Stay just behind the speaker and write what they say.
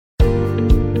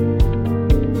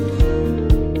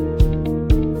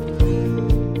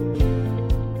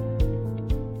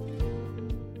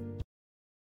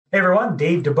everyone.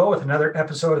 Dave Dubeau with another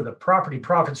episode of the Property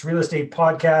Profits Real Estate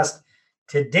Podcast.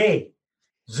 Today,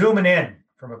 zooming in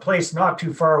from a place not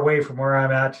too far away from where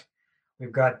I'm at,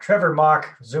 we've got Trevor Mauch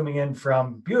zooming in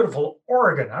from beautiful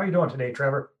Oregon. How are you doing today,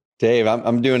 Trevor? Dave,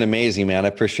 I'm doing amazing, man. I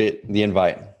appreciate the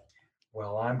invite.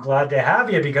 Well, I'm glad to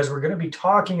have you because we're going to be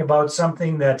talking about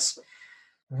something that's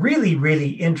really, really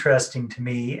interesting to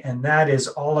me, and that is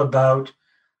all about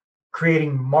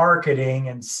creating marketing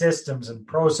and systems and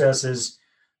processes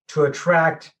to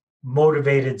attract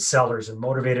motivated sellers and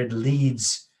motivated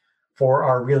leads for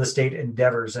our real estate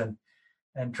endeavors. And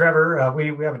Trevor, we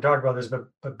haven't talked about this,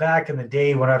 but back in the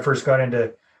day when I first got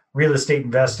into real estate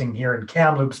investing here in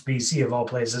Kamloops, BC, of all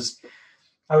places,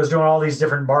 I was doing all these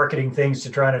different marketing things to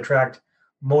try and attract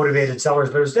motivated sellers,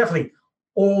 but it was definitely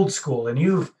old school. And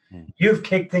you've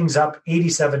kicked things up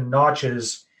 87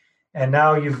 notches, and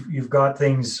now you've got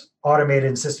things automated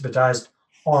and systematized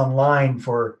online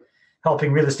for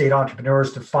helping real estate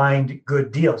entrepreneurs to find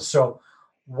good deals. So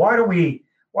why don't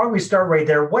we start right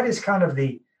there? What is kind of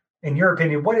in your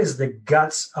opinion, what is the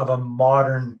guts of a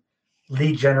modern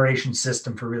lead generation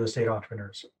system for real estate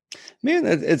entrepreneurs? Man,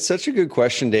 it's such a good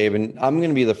question, Dave. And I'm going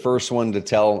to be the first one to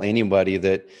tell anybody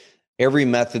that every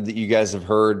method that you guys have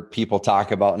heard people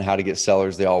talk about and how to get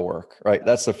sellers, they all work, right?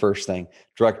 That's the first thing.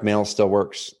 Direct mail still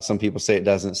works. Some people say it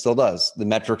doesn't, it still does. The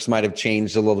metrics might have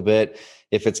changed a little bit.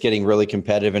 If it's getting really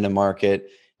competitive in a market,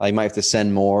 you might have to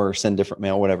send more or send different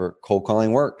mail, whatever. Cold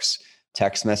calling works.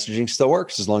 Text messaging still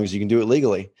works as long as you can do it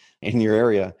legally in your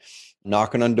area.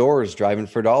 Knocking on doors, driving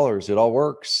for dollars, it all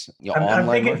works. I'm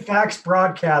thinking fax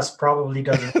broadcast probably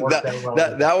doesn't work that well.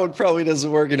 That one probably doesn't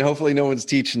work, and hopefully no one's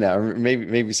teaching that. Or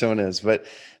maybe someone is, but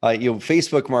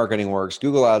Facebook marketing works,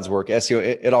 Google Ads work, SEO,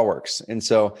 it all works. And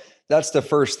so that's the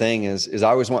first thing is I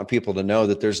always want people to know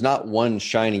that there's not one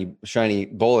shiny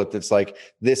bullet that's like,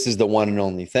 this is the one and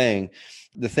only thing.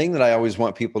 The thing that I always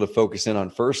want people to focus in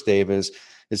on first, Dave, is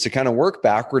to kind of work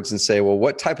backwards and say, well,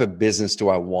 what type of business do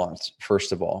I want,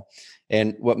 first of all?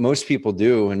 And what most people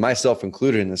do, and myself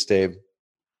included in this, Dave,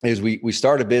 is we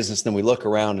start a business, then we look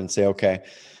around and say, okay,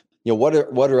 what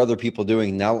are other people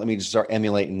doing? Now let me just start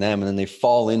emulating them. And then they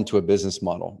fall into a business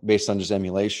model based on just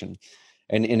emulation.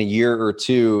 And in a year or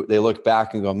two, they look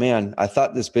back and go, man, I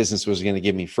thought this business was going to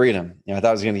give me freedom. I thought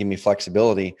it was going to give me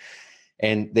flexibility.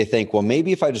 And they think, well,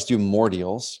 maybe if I just do more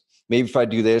deals, maybe if I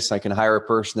do this, I can hire a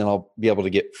person, then I'll be able to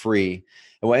get free.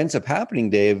 And what ends up happening,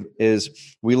 Dave,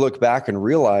 is we look back and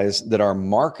realize that our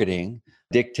marketing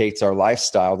dictates our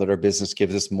lifestyle, that our business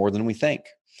gives us more than we think.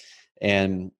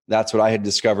 And that's what I had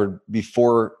discovered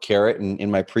before Carrot and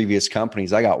in my previous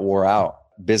companies. I got wore out.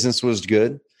 Business was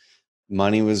good.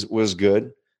 Money was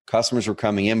good. Customers were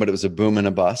coming in, but it was a boom and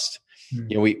a bust.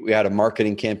 Mm-hmm. We had a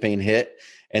marketing campaign hit,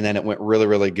 and then it went really,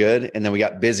 really good. And then we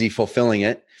got busy fulfilling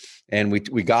it. And we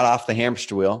got off the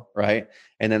hamster wheel, right?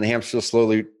 And then the hamster wheel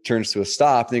slowly turns to a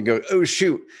stop. And you go, oh,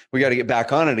 shoot, we got to get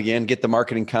back on it again, get the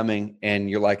marketing coming. And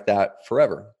you're like that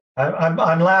forever. I'm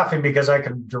laughing because I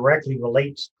can directly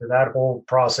relate to that whole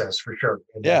process for sure.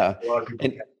 Yeah.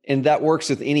 And that works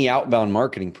with any outbound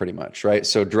marketing pretty much, right?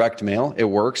 So direct mail, it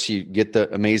works. You get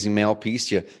the amazing mail piece,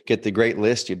 you get the great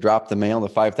list, you drop the mail, the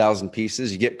 5,000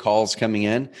 pieces, you get calls coming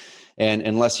in. And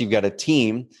unless you've got a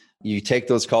team, you take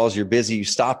those calls, you're busy, you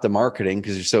stop the marketing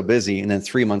because you're so busy. And then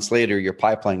 3 months later, your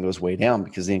pipeline goes way down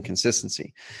because of the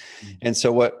inconsistency. Mm-hmm. And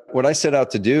so what I set out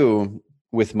to do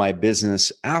with my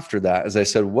business after that is I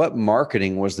said, what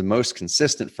marketing was the most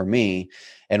consistent for me?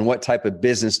 And what type of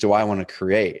business do I want to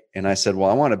create? And I said,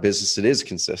 well, I want a business that is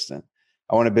consistent.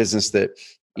 I want a business that,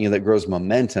 that grows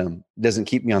momentum, doesn't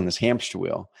keep me on this hamster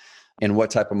wheel. And what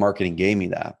type of marketing gave me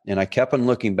that? And I kept on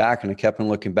looking back and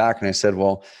I said,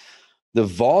 well, the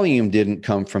volume didn't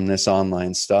come from this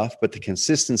online stuff, but the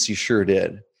consistency sure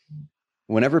did.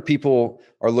 Whenever people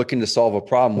are looking to solve a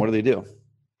problem, what do?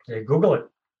 They Google it.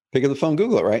 Pick up the phone,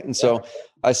 Google it, right? And so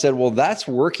I said, well, that's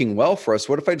working well for us.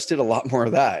 What if I just did a lot more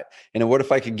of that? And what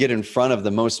if I could get in front of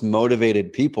the most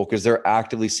motivated people because they're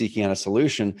actively seeking out a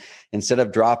solution instead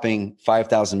of dropping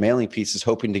 5,000 mailing pieces,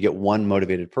 hoping to get one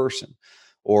motivated person?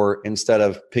 Or instead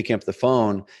of picking up the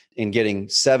phone and getting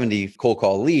 70 cold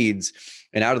call leads,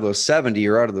 and out of those 70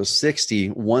 or out of those 60,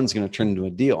 one's going to turn into a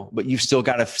deal, but you've still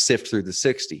got to sift through the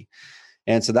 60.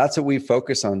 And so that's what we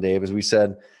focus on, Dave, is we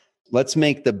said, let's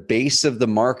make the base of the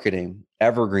marketing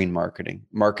evergreen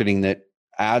marketing that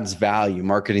adds value,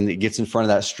 marketing that gets in front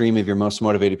of that stream of your most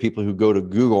motivated people who go to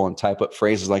Google and type up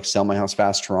phrases like sell my house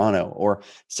fast Toronto or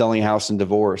selling a house and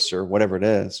divorce or whatever it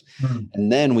is. Mm-hmm. And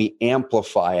then we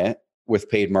amplify it with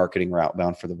paid marketing or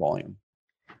outbound for the volume.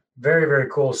 Very, very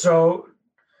cool. So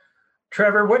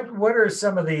Trevor, what are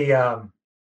some of the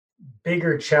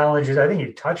bigger challenges? I think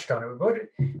you touched on it, but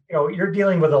you're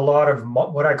dealing with a lot of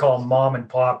what I call mom and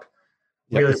pop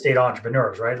real Yep. estate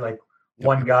entrepreneurs, right? Like Yep.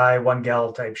 one guy, one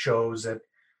gal type shows that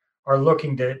are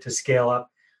looking to scale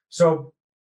up. So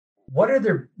what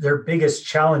are their biggest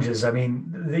challenges? I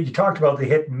mean, you talked about the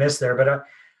hit and miss there, but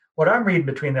what I'm reading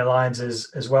between the lines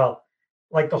is as well,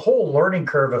 like the whole learning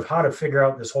curve of how to figure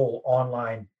out this whole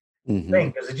online Mm-hmm. thing,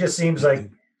 because it just seems like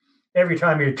every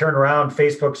time you turn around,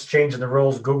 Facebook's changing the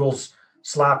rules, Google's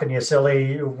slapping you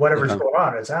silly, whatever's Uh-huh. going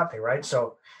on, it's happening, right?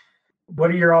 So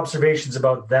what are your observations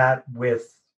about that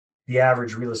with the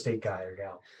average real estate guy or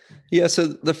gal? Yeah. So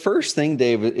the first thing,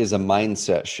 Dave, is a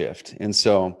mindset shift. And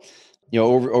so,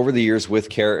 over the years with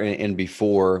Care and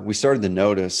before, we started to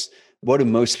notice, what do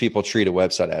most people treat a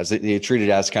website as? They treat it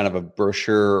as kind of a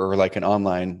brochure or like an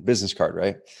online business card,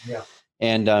 right? Yeah.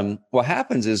 And what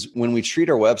happens is when we treat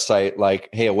our website like,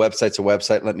 hey, a website's a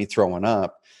website, let me throw one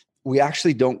up, we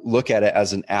actually don't look at it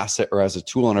as an asset or as a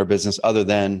tool in our business other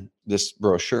than this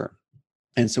brochure.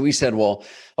 And so we said, well,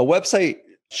 a website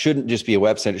shouldn't just be a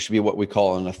website. It should be what we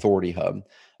call an authority hub.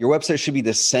 Your website should be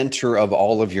the center of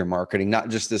all of your marketing, not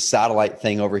just this satellite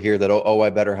thing over here that, I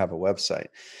better have a website.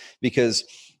 Because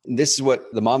this is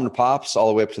what the mom and pops all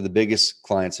the way up to the biggest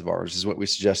clients of ours is what we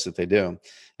suggest that they do.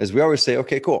 Is we always say,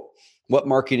 okay, cool. What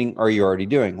marketing are you already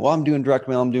doing? Well, I'm doing direct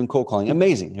mail. I'm doing cold calling.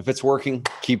 Amazing. If it's working,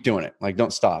 keep doing it. Like,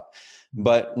 don't stop.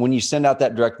 But when you send out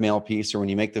that direct mail piece or when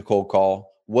you make the cold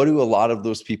call, what do a lot of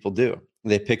those people do?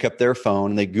 They pick up their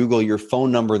phone and they Google your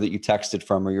phone number that you texted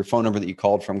from or your phone number that you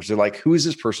called from because they're like, who is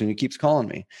this person who keeps calling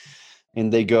me?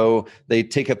 And they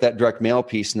take up that direct mail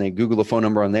piece and they Google the phone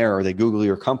number on there or they Google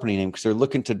your company name because they're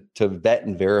looking to vet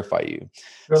and verify you.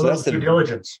 So that's due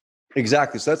diligence.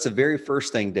 Exactly. So that's the very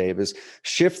first thing, Dave, is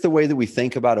shift the way that we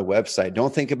think about a website.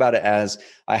 Don't think about it as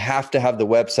I have to have the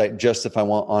website just if I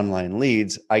want online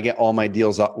leads. I get all my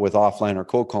deals with offline or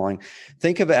cold calling.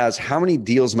 Think of it as how many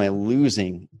deals am I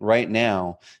losing right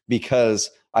now because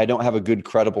I don't have a good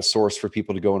credible source for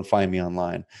people to go and find me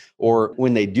online. Or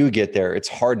when they do get there, it's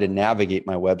hard to navigate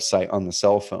my website on the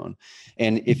cell phone.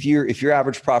 And if your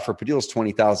average profit per deal is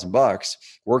 $20,000,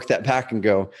 work that back and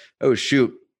go, oh,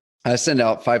 shoot, I send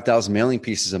out 5,000 mailing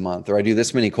pieces a month, or I do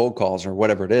this many cold calls or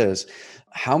whatever it is.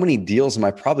 How many deals am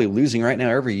I probably losing right now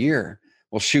every year?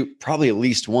 Well, shoot, probably at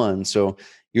least one. So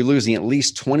you're losing at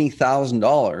least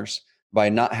 $20,000 by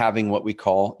not having what we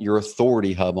call your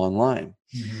authority hub online.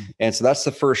 Mm-hmm. And so that's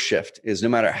the first shift is no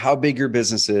matter how big your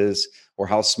business is or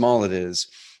how small it is,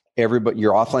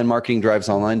 your offline marketing drives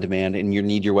online demand and you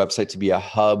need your website to be a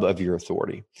hub of your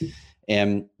authority.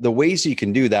 And the ways you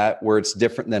can do that where it's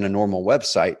different than a normal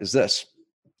website is this.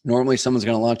 Normally someone's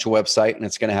going to launch a website and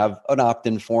it's going to have an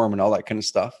opt-in form and all that kind of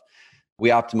stuff. We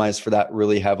optimize for that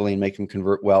really heavily and make them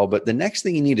convert well. But the next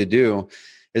thing you need to do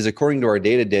is, according to our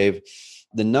data, Dave,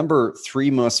 the number 3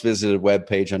 most visited web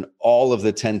page on all of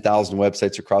the 10,000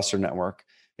 websites across our network,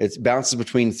 it bounces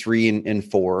between 3 and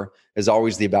 4, is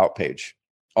always the about page.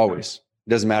 Always. It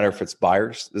doesn't matter if it's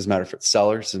buyers, it doesn't matter if it's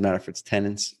sellers, it doesn't matter if it's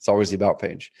tenants, it's always the about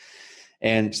page.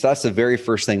 And so that's the very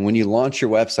first thing. When you launch your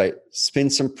website,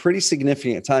 spend some pretty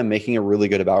significant time making a really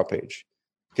good about page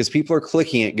because people are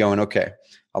clicking it going, okay,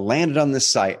 I landed on this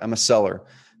site. I'm a seller.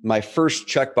 My first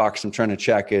checkbox I'm trying to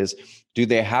check is, do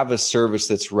they have a service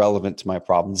that's relevant to my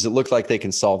problem? Does it look like they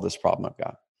can solve this problem I've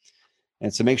got?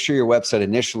 And so make sure your website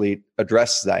initially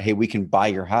addresses that. Hey, we can buy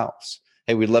your house.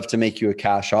 Hey, we'd love to make you a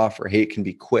cash offer. Hey, it can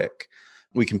be quick.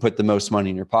 We can put the most money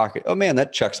in your pocket. Oh man,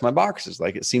 that checks my boxes.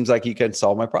 Like, it seems like you can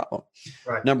solve my problem.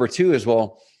 Right. Number 2 is,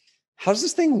 well, how does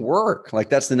this thing work? Like,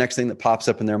 that's the next thing that pops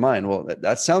up in their mind. Well,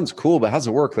 that sounds cool, but how's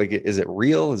it work? Like, is it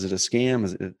real? Is it a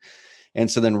scam?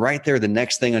 And so then right there, the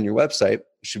next thing on your website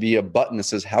should be a button that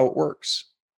says how it works,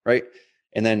 right?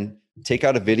 And then take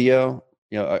out a video,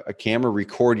 a camera,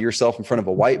 record yourself in front of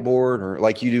a whiteboard, or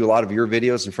like you do a lot of your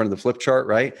videos in front of the flip chart,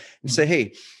 right? And say,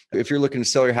 hey, if you're looking to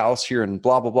sell your house here in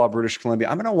blah, blah, blah, British Columbia,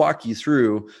 I'm going to walk you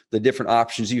through the different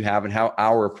options you have and how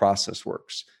our process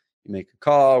works. You make a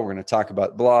call. We're going to talk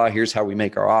about blah. Here's how we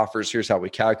make our offers. Here's how we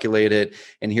calculate it.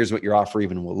 And here's what your offer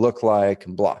even will look like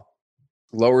and blah.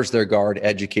 Lowers their guard,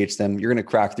 educates them. You're going to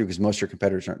crack through because most of your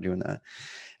competitors aren't doing that.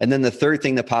 And then the third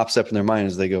thing that pops up in their mind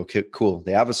is they go, okay, cool.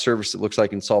 They have a service that looks like it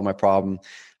can solve my problem.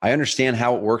 I understand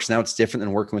how it works. Now it's different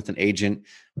than working with an agent.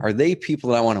 Are they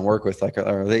people that I want to work with? Like,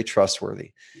 are they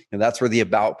trustworthy? And that's where the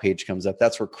about page comes up.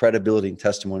 That's where credibility and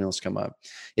testimonials come up.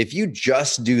 If you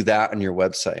just do that on your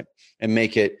website and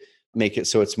make it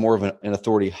so it's more of an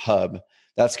authority hub,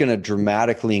 that's going to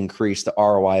dramatically increase the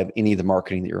ROI of any of the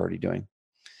marketing that you're already doing.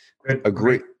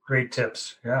 Great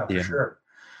tips. Yeah, for sure.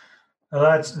 Well,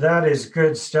 that is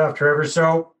good stuff, Trevor.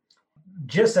 So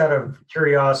just out of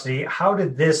curiosity, how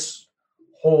did this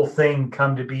whole thing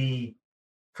come to be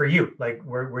for you? Like,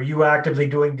 were you actively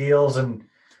doing deals and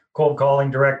cold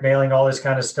calling, direct mailing, all this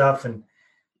kind of stuff? And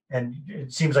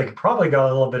it seems like you probably got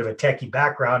a little bit of a techie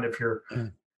background if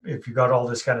you got all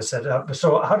this kind of set up.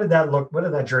 So how did that look? What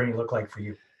did that journey look like for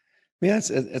you? Yeah,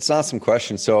 it's an awesome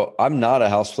question. So I'm not a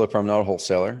house flipper. I'm not a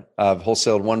wholesaler. I've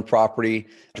wholesaled one property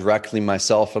directly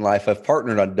myself in life. I've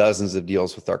partnered on dozens of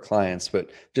deals with our clients, but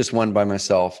just one by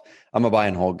myself. I'm a buy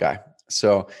and hold guy.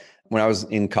 So when I was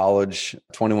in college,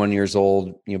 21 years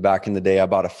old, back in the day, I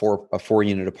bought a four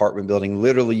unit apartment building,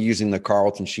 literally using the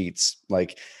Carlton sheets,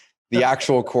 like the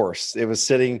actual course. It was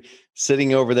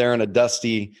sitting over there on a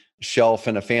dusty shelf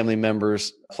in a family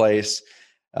member's place.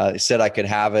 They said I could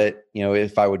have it,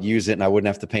 if I would use it, and I wouldn't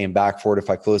have to pay him back for it if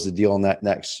I closed the deal in that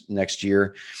next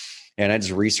year. And I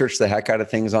just researched the heck out of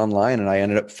things online, and I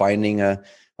ended up finding a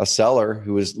seller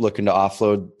who was looking to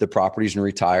offload the properties and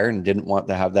retire and didn't want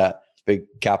to have that big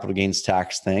capital gains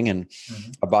tax thing. And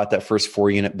I bought that first 4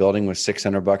 unit building with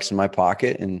 $600 in my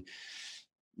pocket, and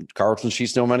Carlton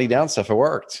sheets, no money down stuff. It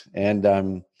worked.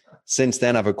 And since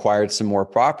then, I've acquired some more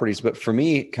properties. But for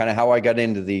me, kind of how I got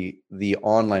into the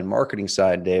online marketing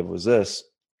side, Dave, is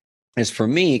for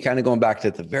me, kind of going back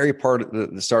to the very part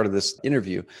of the start of this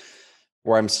interview,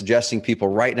 where I'm suggesting people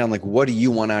write down, like, what do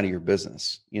you want out of your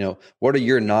business? What are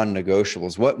your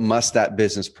non-negotiables? What must that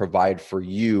business provide for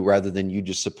you rather than you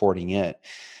just supporting it?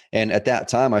 And at that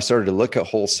time, I started to look at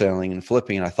wholesaling and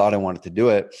flipping, and I thought I wanted to do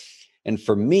it. And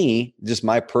for me, just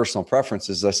my personal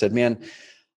preferences, I said, man,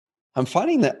 I'm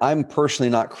finding that I'm personally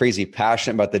not crazy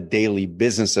passionate about the daily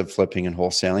business of flipping and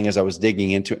wholesaling. As I was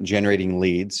digging into it and generating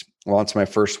leads, I launched my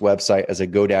first website as a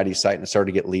GoDaddy site and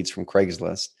started to get leads from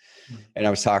Craigslist. And I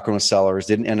was talking with sellers,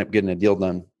 didn't end up getting a deal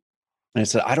done. And I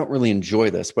said, I don't really enjoy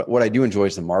this, but what I do enjoy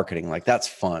is the marketing. Like, that's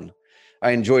fun.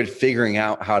 I enjoyed figuring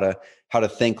out how to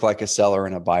think like a seller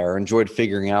and a buyer. I enjoyed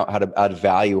figuring out how to add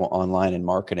value online in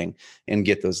marketing and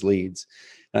get those leads.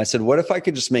 And I said, what if I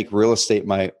could just make real estate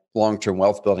my long-term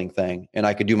wealth building thing, and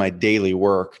I could do my daily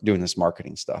work doing this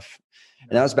marketing stuff?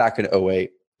 And that was back in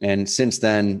 2008. And since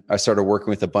then, I started working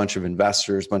with a bunch of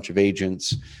investors, a bunch of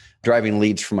agents, driving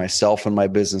leads for myself and my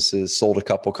businesses, sold a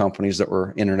couple companies that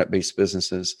were internet-based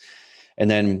businesses. And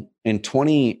then in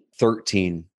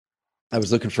 2013, I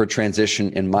was looking for a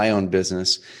transition in my own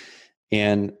business.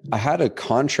 And I had a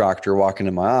contractor walk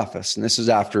into my office. And this is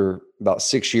after about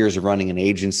 6 years of running an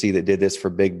agency that did this for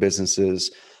big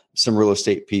businesses, some real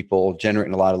estate people,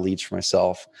 generating a lot of leads for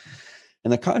myself.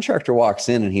 And the contractor walks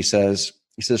in and he says,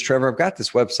 Trevor, I've got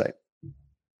this website,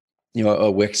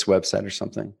 a Wix website or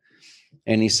something.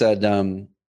 And he said,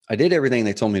 I did everything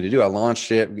they told me to do. I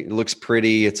launched it. It looks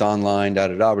pretty. It's online,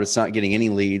 but it's not getting any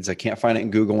leads. I can't find it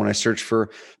in Google when I search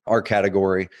for our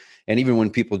category. And even when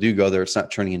people do go there, it's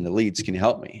not turning into leads. Can you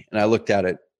help me? And I looked at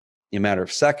it in a matter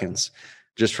of seconds,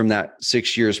 just from that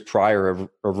 6 years prior of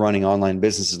running online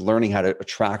businesses, learning how to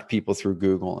attract people through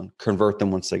Google and convert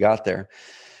them once they got there.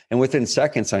 And within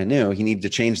seconds, I knew he needed to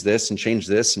change this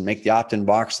and make the opt-in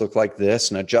box look like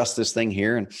this and adjust this thing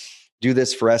here and do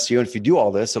this for SEO. And if you do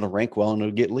all this, it'll rank well and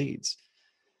it'll get leads.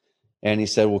 And he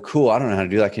said, well, cool. I don't know how to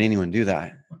do that. Can anyone do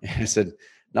that? And I said,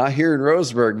 not here in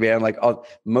Roseburg, man. Like,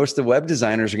 most of the web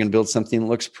designers are going to build something that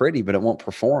looks pretty, but it won't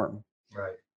perform.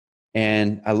 Right.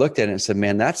 And I looked at it and said,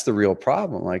 man, that's the real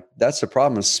problem. Like, that's the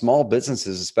problem is small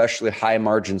businesses, especially high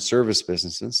margin service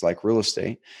businesses like real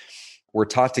estate, were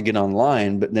taught to get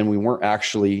online, but then we weren't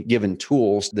actually given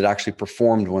tools that actually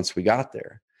performed once we got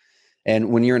there.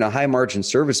 And when you're in a high margin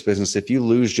service business, if you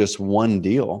lose just one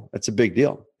deal, that's a big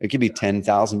deal. It could be $10,000,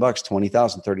 $20,000,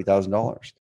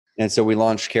 $30,000. And so we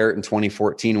launched Carrot in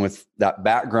 2014 with that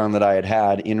background that I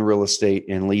had in real estate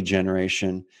and lead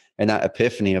generation, and that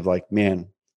epiphany of like, man,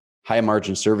 high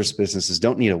margin service businesses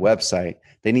don't need a website.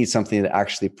 They need something that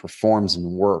actually performs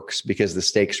and works, because the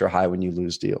stakes are high when you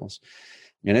lose deals.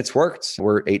 And it's worked.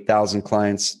 We're 8,000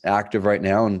 clients active right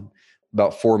now and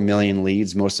about 4 million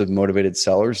leads, most of motivated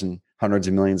sellers, and hundreds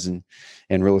of millions in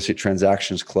real estate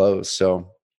transactions closed.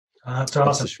 So that's awesome.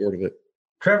 That's the short of it.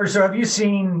 Trevor, so have you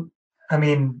seen,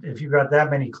 if you've got that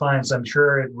many clients, I'm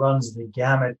sure it runs the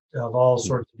gamut of all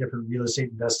sorts of different real estate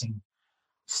investing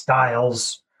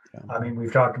styles. Yeah.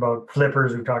 We've talked about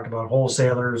flippers, we've talked about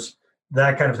wholesalers,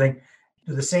 that kind of thing.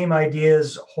 Do the same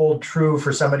ideas hold true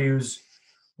for somebody who's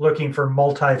looking for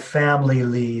multifamily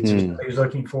leads, or somebody who's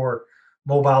looking for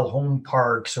mobile home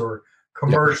parks or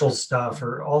commercial stuff,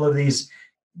 or all of these?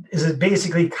 Is it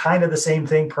basically kind of the same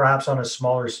thing, perhaps on a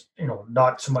smaller,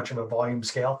 not so much of a volume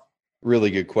scale? Really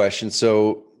good question.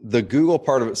 So the Google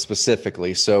part of it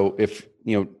specifically. So if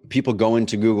people go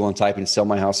into Google and type in sell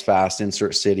my house fast,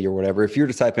 insert city or whatever. If you were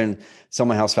to type in sell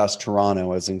my house fast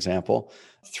Toronto as an example,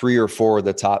 3 or 4 of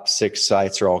the top 6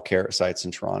 sites are all Carrot sites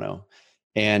in Toronto.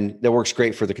 And that works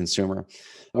great for the consumer.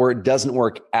 Where it doesn't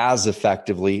work as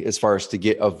effectively as far as to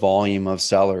get a volume of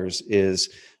sellers is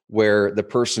where the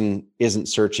person isn't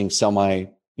searching sell my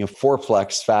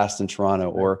fourplex fast in Toronto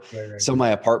or sell my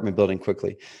apartment building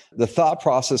quickly. The thought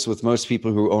process with most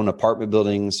people who own apartment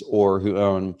buildings or who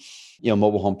own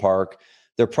mobile home park,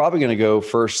 they're probably going to go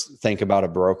first think about a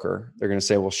broker. They're going to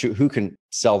say, well, shoot, who can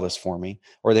sell this for me?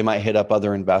 Or they might hit up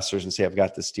other investors and say, I've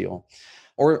got this deal.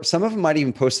 Or some of them might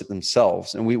even post it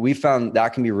themselves. And we found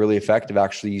that can be really effective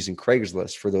actually using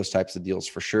Craigslist for those types of deals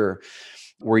for sure.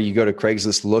 Where you go to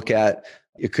Craigslist, look at,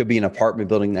 it could be an apartment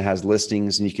building that has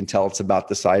listings and you can tell it's about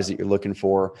the size that you're looking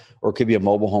for, or it could be a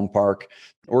mobile home park,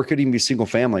 or it could even be single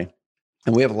family.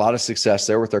 And we have a lot of success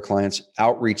there with our clients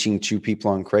outreaching to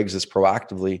people on Craigslist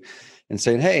proactively and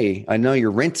saying, hey, I know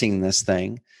you're renting this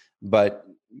thing, but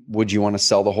would you want to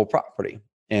sell the whole property?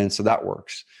 And so that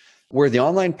works. Where the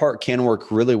online part can work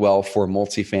really well for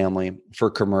multifamily, for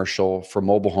commercial, for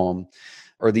mobile home,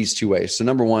 are these 2 ways. So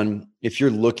number one, if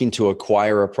you're looking to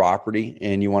acquire a property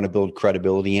and you want to build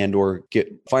credibility and or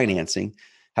get financing,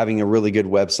 having a really good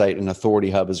website and authority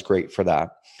hub is great for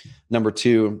that. Number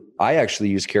 2, I actually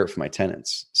use Carrot for my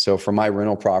tenants. So for my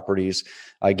rental properties,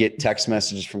 I get text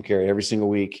messages from Carrot every single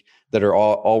week that are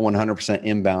all 100%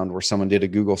 inbound, where someone did a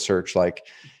Google search like,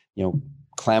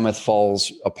 Klamath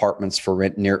Falls apartments for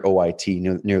rent near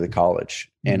OIT, near the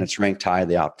college. And it's ranked high,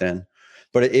 they opt in.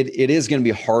 But it is going to be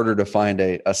harder to find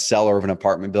a seller of an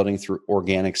apartment building through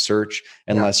organic search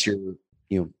unless you're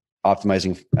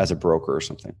optimizing as a broker or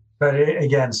something. But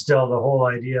again, still the whole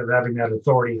idea of having that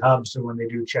authority hub, so when they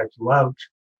do check you out,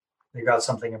 they got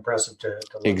something impressive to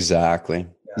look Exactly.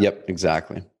 Yeah. Yep,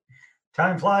 exactly.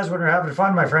 Time flies when we're having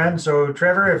fun, my friend. So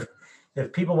Trevor,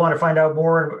 if people want to find out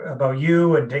more about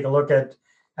you and take a look at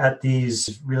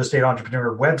these real estate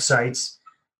entrepreneur websites,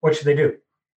 what should they do?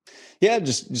 Yeah,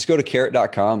 just go to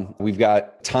carrot.com. We've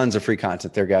got tons of free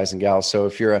content there, guys and gals. So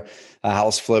if you're a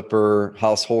house flipper,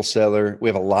 house wholesaler, we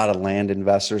have a lot of land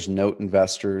investors, note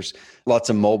investors,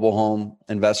 lots of mobile home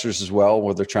investors as well,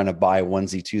 where they're trying to buy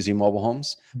onesie, twosie mobile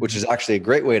homes, which is actually a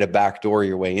great way to backdoor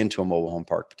your way into a mobile home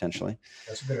park potentially.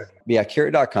 That's a good idea. Yeah,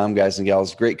 carrot.com, guys and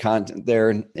gals, great content there.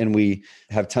 And we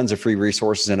have tons of free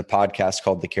resources and a podcast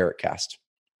called The Carrot Cast.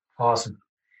 Awesome.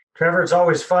 Trevor, it's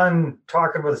always fun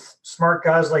talking with smart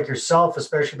guys like yourself,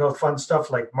 especially about fun stuff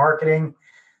like marketing.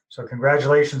 So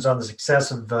congratulations on the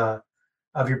success of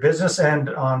your business and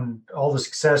on all the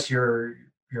success your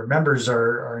members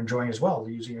are enjoying as well,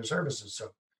 using your services. So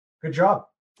good job.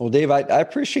 Well, Dave, I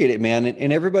appreciate it, man.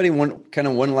 And everybody,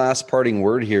 one last parting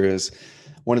word here is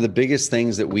one of the biggest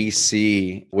things that we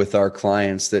see with our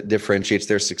clients that differentiates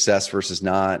their success versus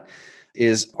not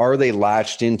is, are they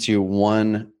latched into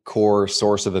one core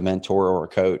source of a mentor or a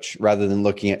coach rather than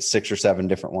looking at 6 or 7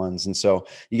 different ones? And so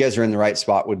you guys are in the right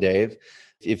spot with Dave.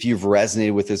 If you've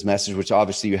resonated with his message, which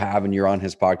obviously you have, and you're on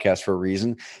his podcast for a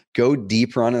reason, go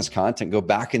deeper on his content, go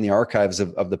back in the archives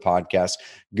of the podcast,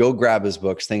 go grab his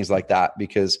books, things like that,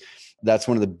 because that's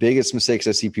one of the biggest mistakes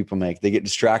I see people make. They get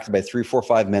distracted by 3, 4,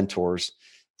 5 mentors.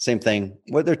 Same thing.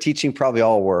 What they're teaching probably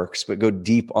all works, but go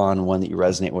deep on one that you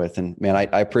resonate with. And man,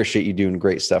 I appreciate you doing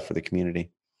great stuff for the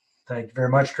community. Thank you very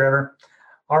much, Trevor.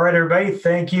 All right, everybody.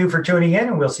 Thank you for tuning in,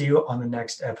 and we'll see you on the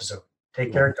next episode.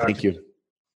 Take care. Thank you.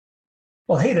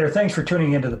 Well, hey there. Thanks for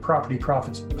tuning into the Property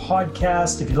Profits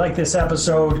Podcast. If you like this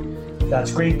episode,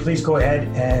 that's great. Please go ahead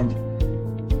and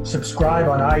subscribe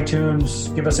on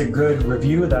iTunes. Give us a good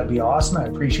review. That'd be awesome. I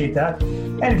appreciate that.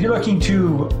 And if you're looking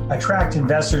to attract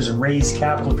investors and raise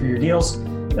capital for your deals,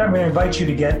 then I'm going to invite you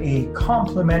to get a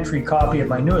complimentary copy of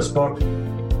my newest book.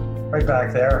 Right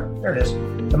back there. There it is.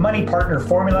 The Money Partner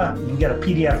Formula. You can get a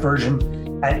PDF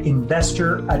version at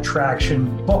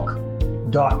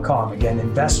investorattractionbook.com. Again,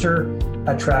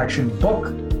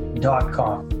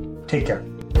 investorattractionbook.com. Take care.